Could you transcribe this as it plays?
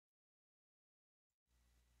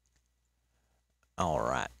All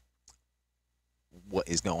right. What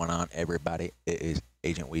is going on, everybody? It is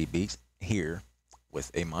Agent Weed Beast here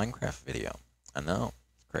with a Minecraft video. I know,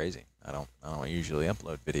 it's crazy. I don't usually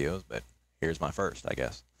upload videos, but here's my first, I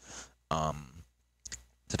guess. Um,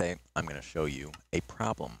 Today I'm going to show you a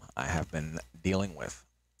problem I have been dealing with.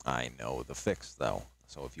 I know the fix though,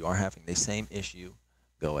 so if you are having the same issue,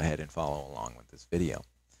 go ahead and follow along with this video.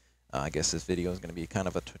 I guess this video is going to be kind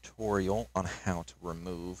of a tutorial on how to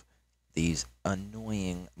remove these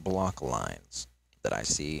annoying block lines that I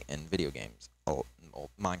see in video games,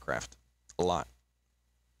 Minecraft, a lot,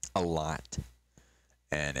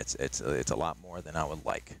 and it's a lot more than I would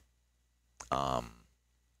like. Um,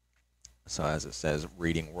 so as it says,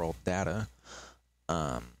 reading world data.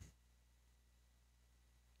 Um,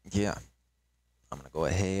 yeah, I'm gonna go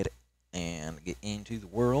ahead and get into the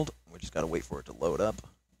world. We just gotta wait for it to load up.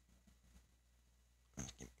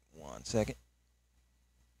 Give me 1 second.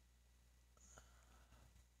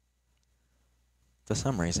 For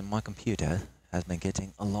some reason, my computer has been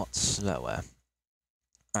getting a lot slower.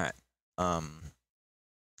 Alright,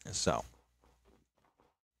 so,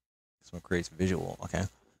 this one creates visual, okay,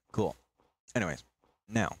 cool. Anyways,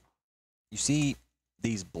 now, you see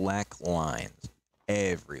these black lines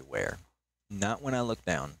everywhere. Not when I look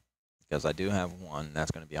down, because I do have one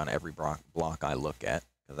that's going to be on every block I look at,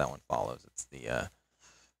 because that one follows. It's the,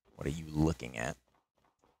 what are you looking at?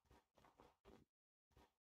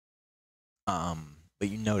 But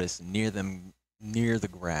you notice near the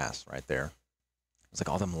grass right there, it's like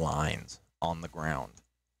all them lines on the ground.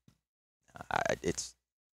 It's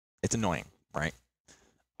annoying, right?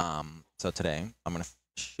 So today I'm gonna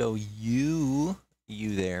show you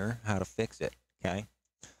there how to fix it. Okay.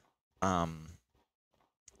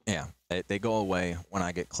 Yeah, they go away when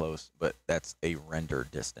I get close, but that's a render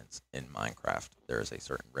distance in Minecraft. There is a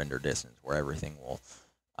certain render distance where everything will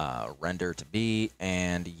render to be,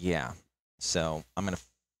 and yeah. So I'm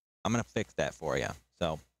gonna fix that for you.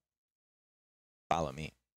 So follow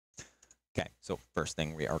me. Okay, so first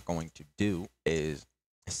thing we are going to do is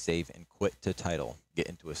save and quit to title. Get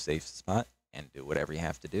into a safe spot and do whatever you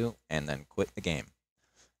have to do, and then quit the game.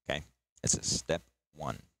 Okay, this is step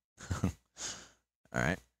one. All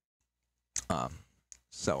right.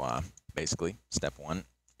 So basically, step one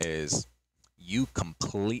is you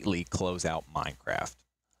completely close out Minecraft.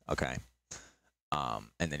 Okay.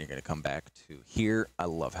 And then you're gonna come back to here. I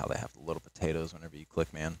love how they have the little potatoes whenever you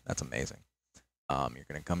click, man. That's amazing. You're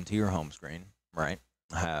gonna come to your home screen, right?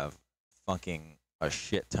 Have fucking a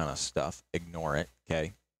shit ton of stuff. Ignore it,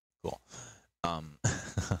 okay? Cool. Um,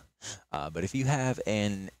 but if you have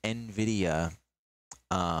an NVIDIA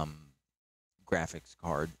graphics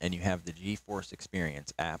card and you have the GeForce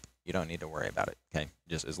Experience app, you don't need to worry about it, okay?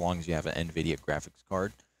 Just as long as you have an NVIDIA graphics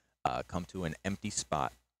card, come to an empty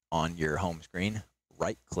spot on your home screen,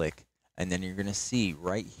 right-click, and then you're gonna see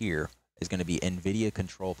right here is gonna be NVIDIA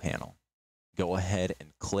Control Panel. Go ahead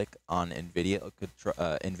and click on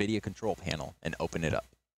NVIDIA Control Panel and open it up.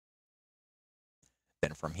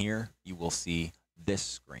 Then from here, you will see this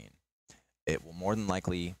screen. It will more than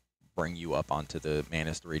likely bring you up onto the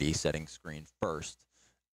Manus 3D settings screen first,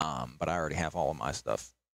 but I already have all of my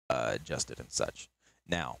stuff adjusted and such.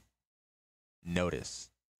 Now, notice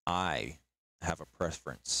I have a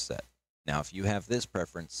preference set. Now, if you have this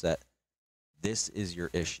preference set, this is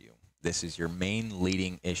your issue. This is your main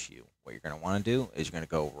leading issue. What you're going to want to do is you're going to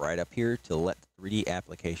go right up here to let the 3D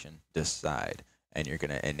application decide. And you're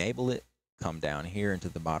going to enable it, come down here into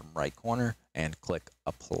the bottom right corner, and click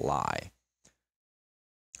apply.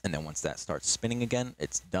 And then once that starts spinning again,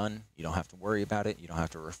 it's done. You don't have to worry about it. You don't have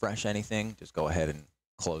to refresh anything. Just go ahead and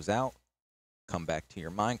close out, come back to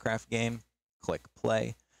your Minecraft game, click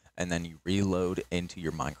play, and then you reload into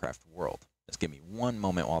your Minecraft world. Just give me one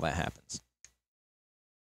moment while that happens.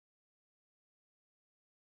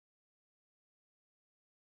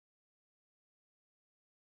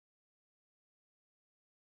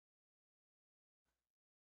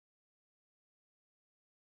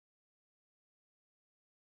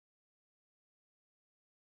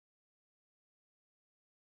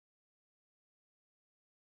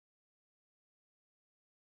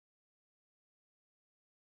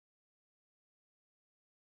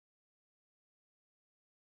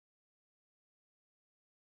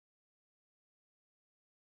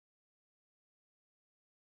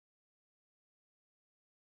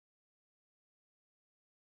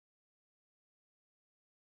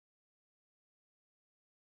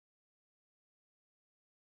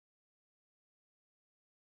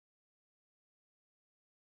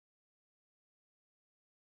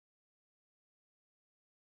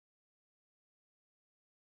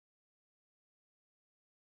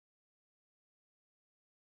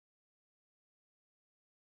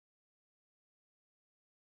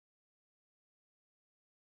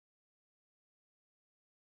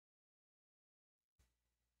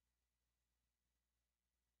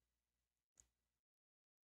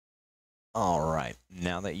 All right,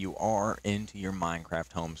 now that you are into your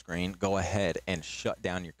Minecraft home screen, go ahead and shut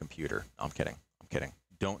down your computer. No, I'm kidding. I'm kidding.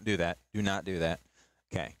 Don't do that. Do not do that.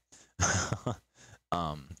 Okay.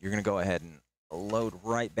 You're gonna go ahead and load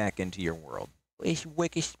right back into your world. It's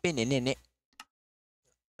wicked spinning in it.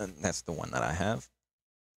 And that's the one that I have.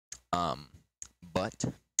 But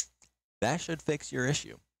that should fix your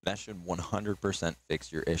issue. That should 100% fix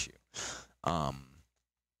your issue. Um,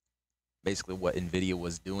 Basically what NVIDIA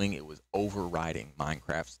was doing, it was overriding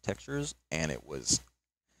Minecraft's textures, and it was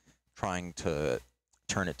trying to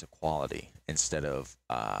turn it to quality instead of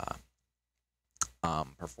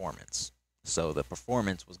performance. So the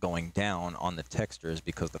performance was going down on the textures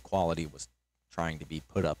because the quality was trying to be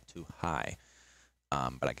put up too high.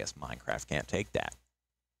 But I guess Minecraft can't take that.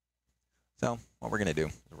 So what we're going to do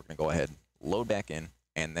is we're going to go ahead, load back in,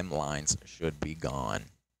 and them lines should be gone.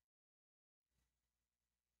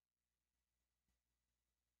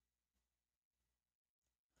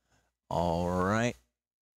 All right.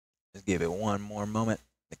 Just give it one more moment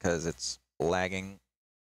because it's lagging.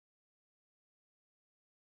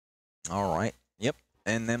 All right. Yep.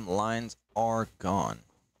 And them lines are gone.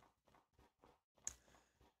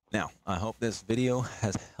 Now, I hope this video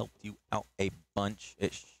has helped you out a bunch.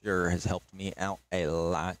 It sure has helped me out a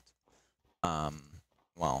lot.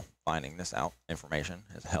 Well, finding this out information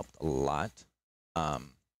has helped a lot.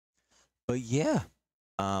 But yeah,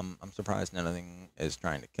 I'm surprised nothing is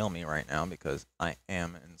trying to kill me right now because I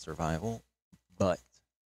am in survival, but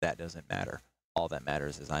that doesn't matter. All that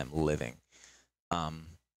matters is I'm living.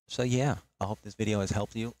 So yeah, I hope this video has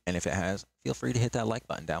helped you, and if it has, feel free to hit that like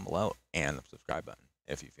button down below and the subscribe button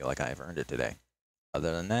if you feel like I have earned it today.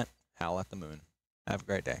 Other than that, howl at the moon. Have a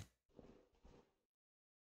great day.